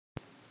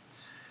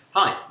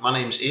Hi, my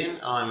name's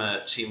Ian. I'm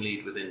a team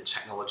lead within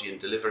technology and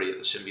delivery at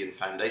the Symbian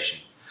Foundation.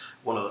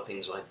 One of the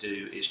things I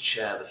do is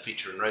chair the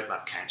Feature and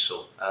Roadmap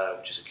Council,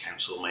 which is a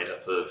council made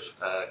up of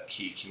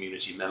key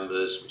community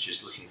members, which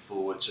is looking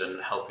forwards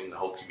and helping the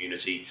whole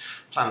community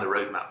plan the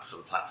roadmap for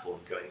the platform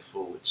going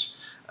forwards.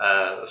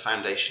 The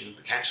foundation,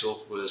 the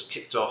council was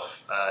kicked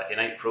off in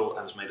April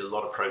and has made a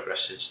lot of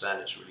progress since then.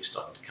 It's really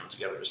starting to come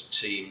together as a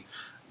team.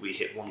 We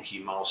hit one key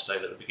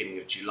milestone at the beginning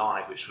of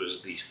July, which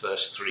was the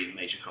first three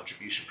major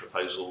contribution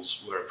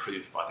proposals were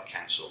approved by the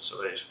council.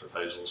 So those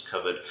proposals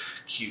covered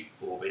Qt,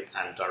 Orbit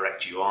and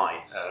Direct UI,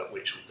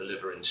 which will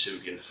deliver in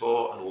Symbian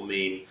 4 and will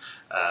mean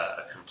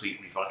a complete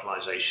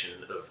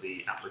revitalization of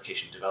the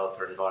application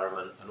developer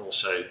environment and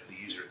also the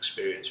user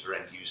experience for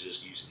end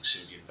users using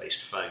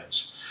Symbian-based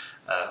phones.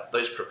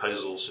 Those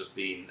proposals have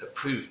been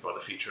approved by the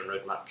Feature and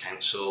Roadmap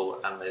Council,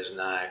 and there's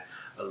now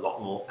a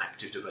lot more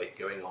active debate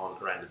going on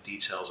around the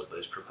details of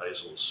those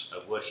proposals.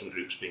 Working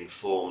groups being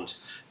formed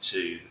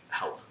to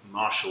help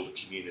marshal the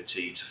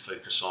community to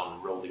focus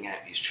on rolling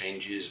out these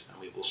changes,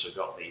 and we've also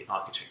got the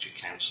Architecture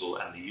Council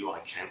and the UI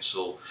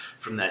Council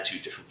from their two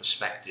different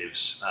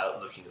perspectives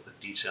looking at the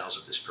details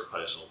of this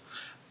proposal.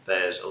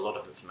 There's a lot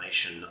of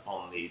information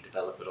on the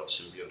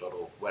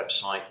developer.symbian.org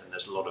website, and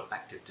there's a lot of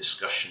active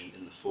discussion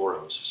in the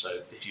forums.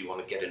 So if you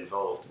want to get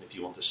involved and if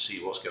you want to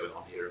see what's going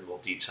on here in more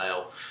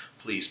detail,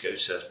 please go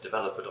to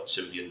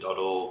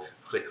developer.symbian.org,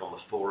 click on the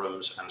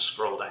forums and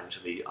scroll down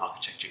to the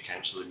Architecture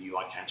Council and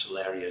UI Council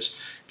areas.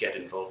 Get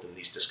involved in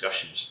these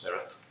discussions. There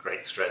are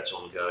great threads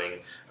ongoing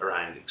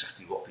around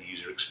exactly what the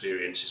user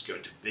experience is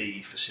going to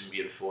be for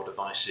Symbian 4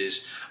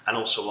 devices, and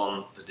also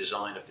on the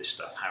design of this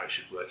stuff, how it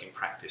should work in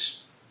practice.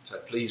 So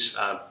please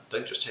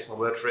don't just take my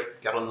word for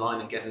it, get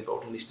online and get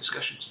involved in these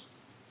discussions.